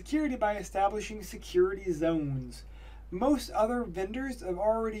provide security by establishing security zones. Most other vendors have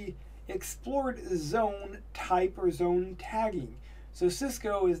already explored zone type or zone tagging, so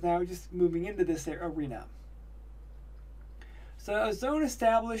Cisco is now just moving into this arena. So a zone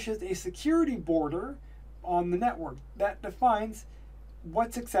establishes a security border on the network that defines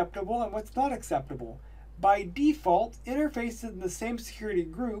what's acceptable and what's not acceptable. By default, interfaces in the same security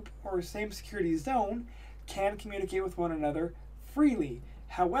group or same security zone can communicate with one another freely.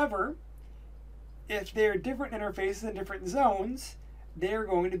 However, if they're different interfaces in different zones, they're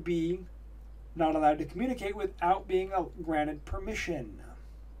going to be not allowed to communicate without being granted permission.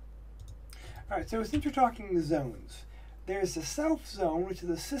 Alright, so since we're talking zones, there's the self zone, which is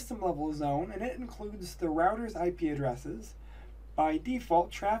a system level zone, and it includes the router's IP addresses. By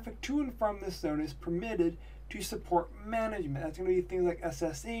default, traffic to and from this zone is permitted to support management. That's going to be things like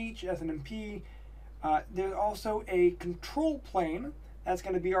SSH, SNMP. There's also a control plane. That's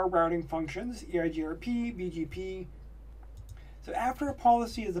going to be our routing functions, EIGRP, BGP. So after a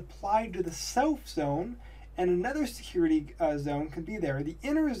policy is applied to the self zone and another security zone can be there, the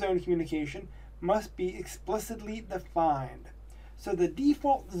inner zone communication must be explicitly defined. So the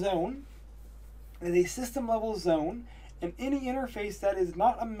default zone is a system level zone, and any interface that is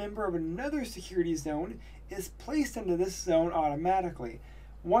not a member of another security zone is placed into this zone automatically.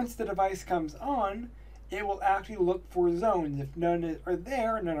 Once the device comes on, it will actually look for zones. If none are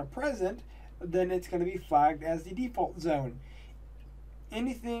there, none are present, then it's going to be flagged as the default zone.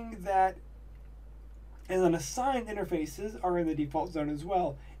 Anything that is unassigned interfaces are in the default zone as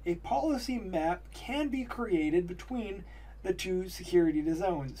well. A policy map can be created between the two security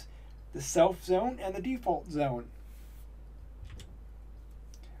zones, the self zone and the default zone.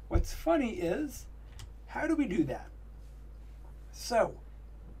 What's funny is, how do we do that? So,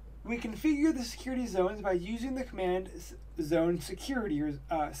 We configure the security zones by using the command zone security or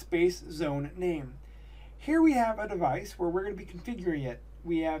space zone name. Here we have a device where we're going to be configuring it.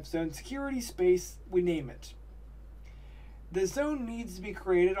 We have zone security space, we name it. The zone needs to be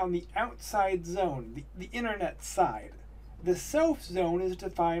created on the outside zone, the internet side. The self zone is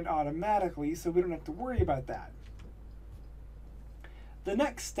defined automatically, so we don't have to worry about that. The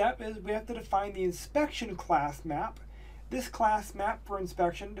next step is we have to define the inspection class map. This class map for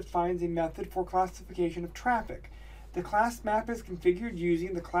inspection defines a method for classification of traffic. The class map is configured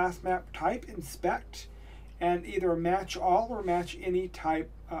using the class map type inspect and either a match all or match any type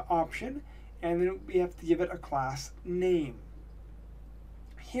option, and then we have to give it a class name.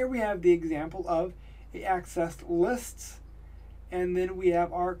 Here we have the example of a accessed lists, and then we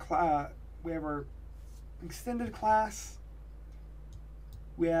have our extended class.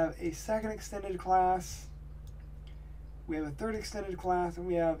 We have a second extended class. We have a third extended class, and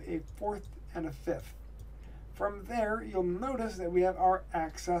we have a fourth and a fifth. From there, you'll notice that we have our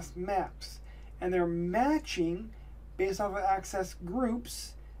access maps, and they're matching based off of access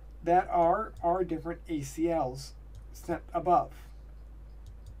groups that are our different ACLs set above.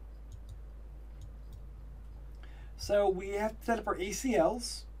 So we have to set up our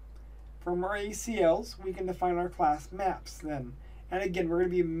ACLs. From our ACLs, we can define our class maps then. And again, we're going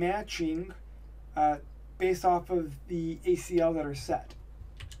to be matching based off of the ACL that are set.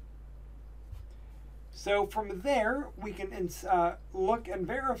 So from there, we can look and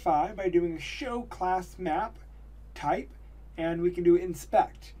verify by doing show class map type, and we can do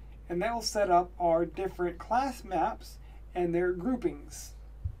inspect. And that will set up our different class maps and their groupings.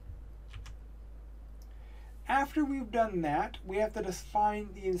 After we've done that, we have to define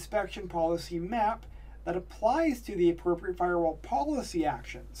the inspection policy map that applies to the appropriate firewall policy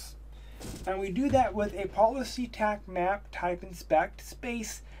actions. And we do that with a policy TAC map type inspect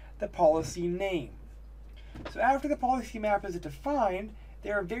space the policy name. So after the policy map is defined,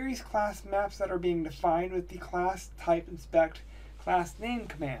 there are various class maps that are being defined with the class type inspect class name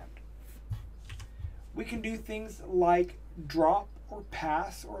command. We can do things like drop or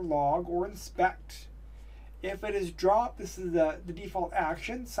pass or log or inspect. If it is drop, this is the default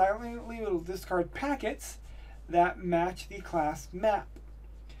action. Silently it will discard packets that match the class map.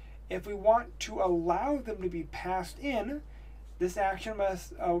 If we want to allow them to be passed in, this action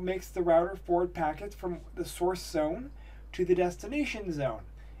makes the router forward packets from the source zone to the destination zone.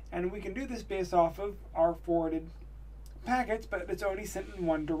 And we can do this based off of our forwarded packets, but it's only sent in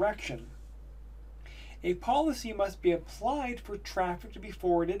one direction. A policy must be applied for traffic to be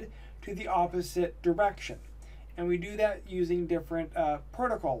forwarded to the opposite direction. And we do that using different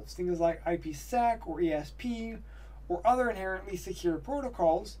protocols, things like IPsec or ESP or other inherently secure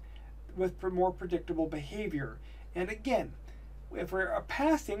protocols with more predictable behavior. And again, if we're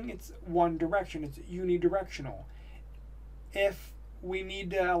passing, it's one direction, it's unidirectional. If we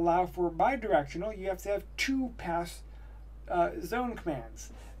need to allow for bidirectional, you have to have two pass zone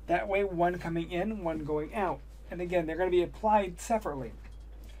commands. That way, one coming in, one going out. And again, they're going to be applied separately.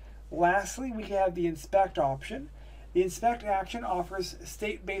 Lastly, we have the inspect option. The inspect action offers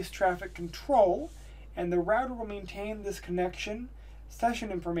state-based traffic control, and the router will maintain this connection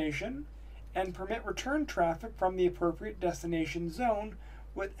session information and permit return traffic from the appropriate destination zone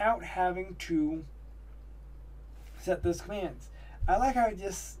without having to set those commands. I like how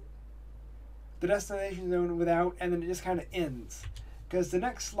the destination zone without, and then it just kind of ends, because the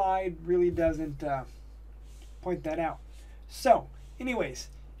next slide really doesn't point that out. So, anyways,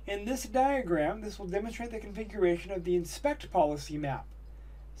 in this diagram, this will demonstrate the configuration of the inspect policy map.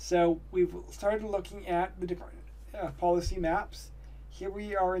 So we've started looking at the different policy maps. Here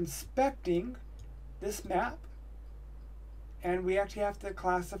we are inspecting this map, and we actually have to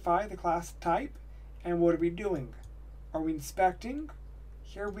classify the class type. And what are we doing? Are we inspecting?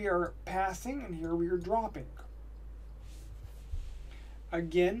 Here we are passing, and here we are dropping.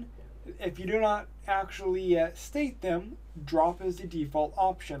 Again, if you do not actually state them, drop is the default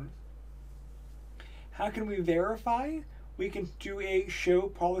option. How can we verify? We can do a show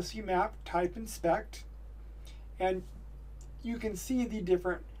policy map type inspect, and you can see the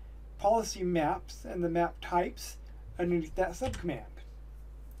different policy maps and the map types underneath that subcommand.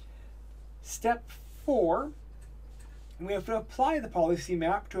 Step 4, we have to apply the policy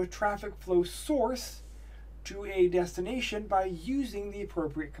map to a traffic flow source to a destination by using the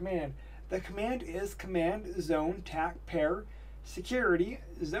appropriate command. The command is command zone TAC pair security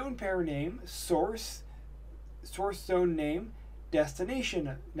zone pair name source zone name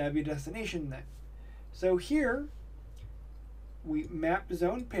destination navy destination name. So here we map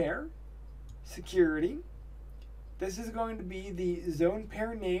zone pair security. This is going to be the zone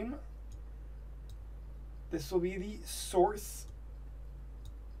pair name. This will be the source.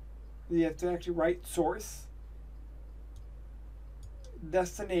 You have to actually write source.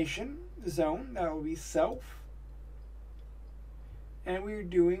 Destination zone, that will be self. And we're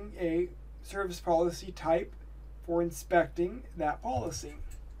doing a service policy type for inspecting that policy.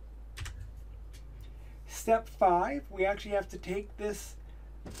 Step 5, we actually have to take this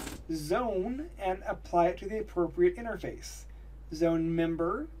zone and apply it to the appropriate interface. Zone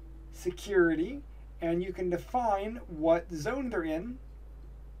member, security, and you can define what zone they're in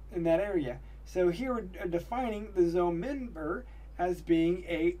that area. So here we're defining the zone member as being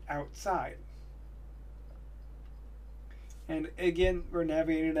a outside. And again, we're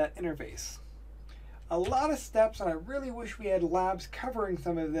navigating that interface. A lot of steps, and I really wish we had labs covering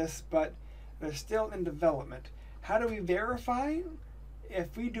some of this, but they're still in development. How do we verify?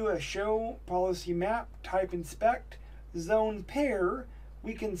 If we do a show policy map, type inspect, zone pair,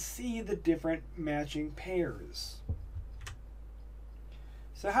 we can see the different matching pairs.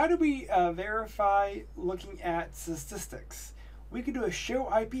 So how do we verify looking at statistics? We can do a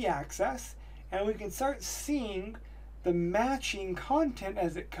show IP access, and we can start seeing the matching content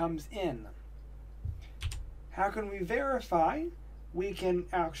as it comes in. How can we verify? We can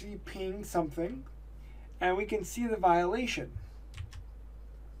actually ping something, and we can see the violation.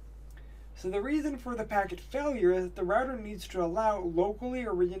 So the reason for the packet failure is that the router needs to allow locally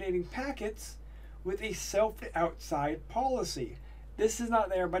originating packets with a self to outside policy. This is not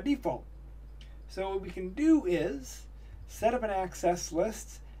there by default. So what we can do is set up an access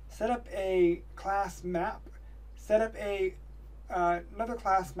list, set up a class map, set up a another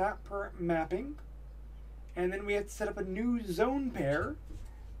class map per mapping, and then we have to set up a new zone pair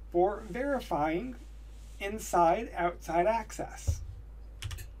for verifying inside-outside access.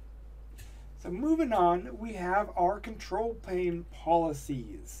 So moving on, we have our control plane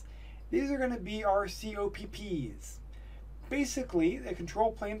policies. These are going to be our COPPs. Basically, the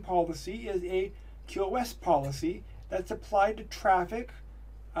control plane policy is a QoS policy that's applied to traffic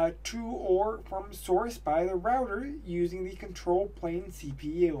to or from source by the router using the control plane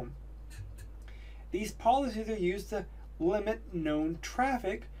CPU. These policies are used to limit known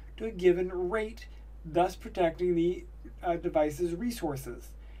traffic to a given rate, thus protecting the device's resources.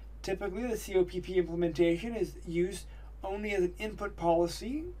 Typically, the COPP implementation is used only as an input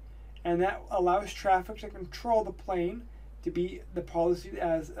policy, and that allows traffic to control the plane to be the policy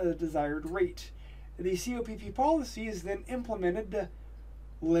as a desired rate. The COPP policy is then implemented to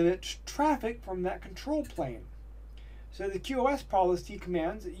limit traffic from that control plane. So the QoS policy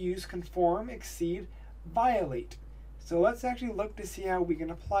commands use conform, exceed, violate. So let's actually look to see how we can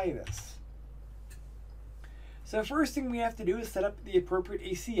apply this. So first thing we have to do is set up the appropriate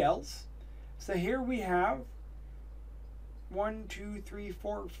ACLs. So here we have 5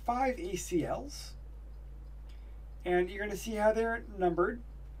 ACLs. And you're going to see how they're numbered.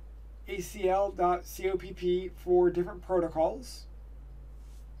 ACL.COPP for different protocols.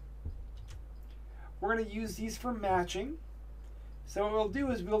 We're going to use these for matching. So what we'll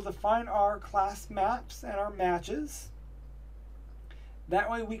do is we'll define our class maps and our matches.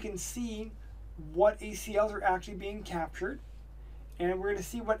 That way we can see what ACLs are actually being captured. And we're going to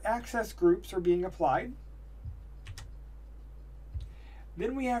see what access groups are being applied.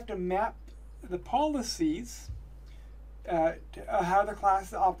 Then we have to map the policies to how the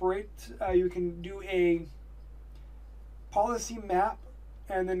class operates. You can do a policy map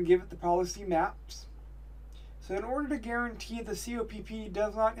and then give it the policy maps. So in order to guarantee the COPP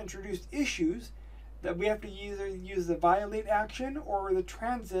does not introduce issues, that we have to either use the violate action or the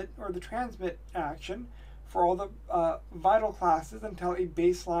transit or the transmit action for all the vital classes until a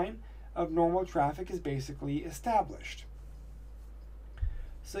baseline of normal traffic is basically established.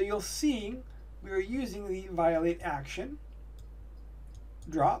 So you'll see we are using the violate action,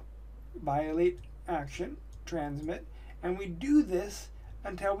 drop, violate action, transmit, and we do this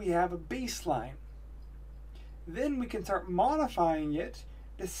until we have a baseline. Then we can start modifying it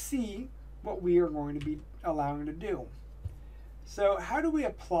to see what we are going to be allowing to do. So how do we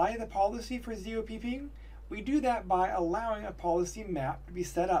apply the policy for COPP? We do that by allowing a policy map to be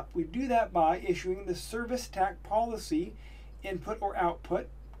set up. We do that by issuing the service TAC policy input or output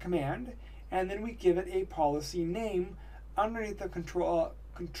command, and then we give it a policy name underneath the control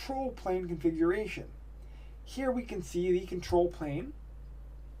plane configuration. Here we can see the control plane,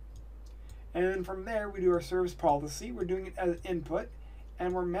 and then from there we do our service policy. We're doing it as input,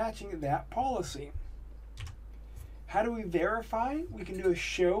 and we're matching that policy. How do we verify? We can do a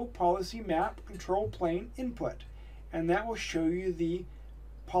show policy map control plane input, and that will show you the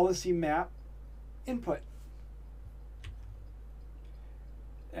policy map input.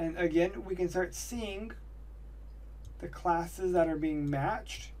 And again, we can start seeing the classes that are being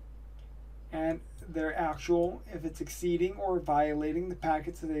matched and their actual, if it's exceeding or violating the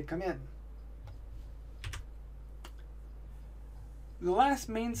packets that they come in. The last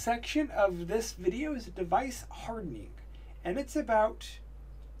main section of this video is device hardening, and it's about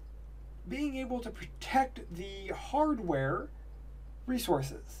being able to protect the hardware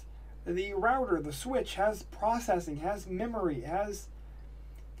resources. The router, the switch has processing, has memory, has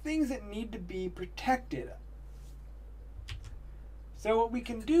things that need to be protected. So what we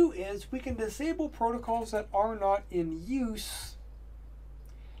can do is we can disable protocols that are not in use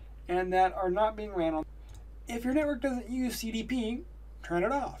and that are not being ran on. If your network doesn't use CDP, turn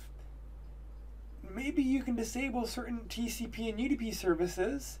it off. Maybe you can disable certain TCP and UDP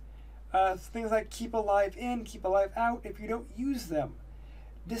services, things like keep alive in, keep alive out, if you don't use them.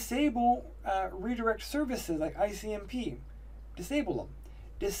 Disable redirect services like ICMP. Disable them.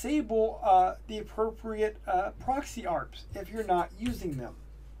 Disable the appropriate proxy ARPs if you're not using them.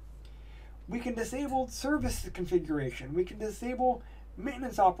 We can disable service configuration. We can disable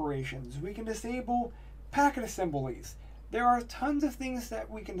maintenance operations. We can disable packet assemblies. There are tons of things that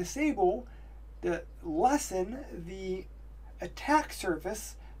we can disable to lessen the attack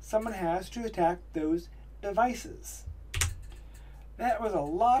surface someone has to attack those devices. That was a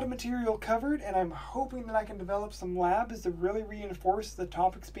lot of material covered, and I'm hoping that I can develop some labs to really reinforce the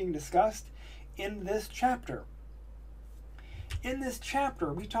topics being discussed in this chapter. In this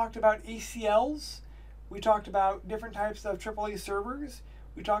chapter, we talked about ACLs, we talked about different types of AAA servers,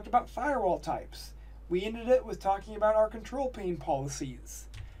 we talked about firewall types. We ended it with talking about our control plane policies.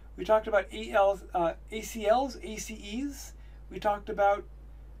 We talked about ACLs, ACEs, we talked about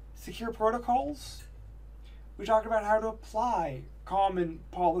secure protocols, we talked about how to apply common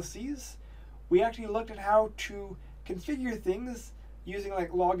policies. We actually looked at how to configure things using like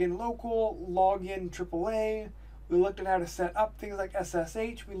login local, login AAA. We looked at how to set up things like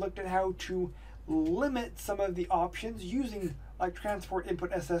SSH. We looked at how to limit some of the options using like transport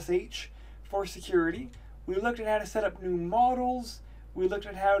input SSH for security. We looked at how to set up new models. We looked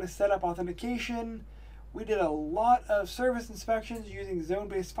at how to set up authentication. We did a lot of service inspections using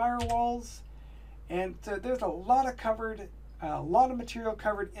zone-based firewalls. And so there's a lot of material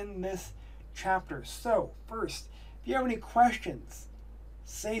covered in this chapter. So first, if you have any questions,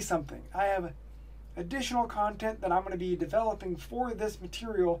 say something. I have additional content that I'm going to be developing for this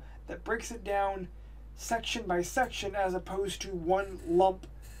material that breaks it down section by section as opposed to one lump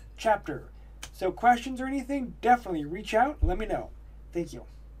chapter. So questions or anything, definitely reach out, let me know. Thank you.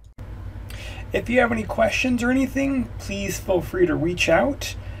 If you have any questions or anything, please feel free to reach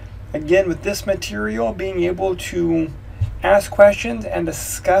out. Again, with this material, being able to ask questions and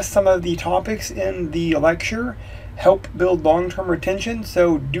discuss some of the topics in the lecture help build long-term retention,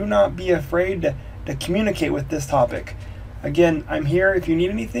 so do not be afraid to communicate with this topic. Again, I'm here if you need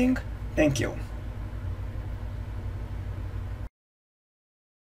anything. Thank you.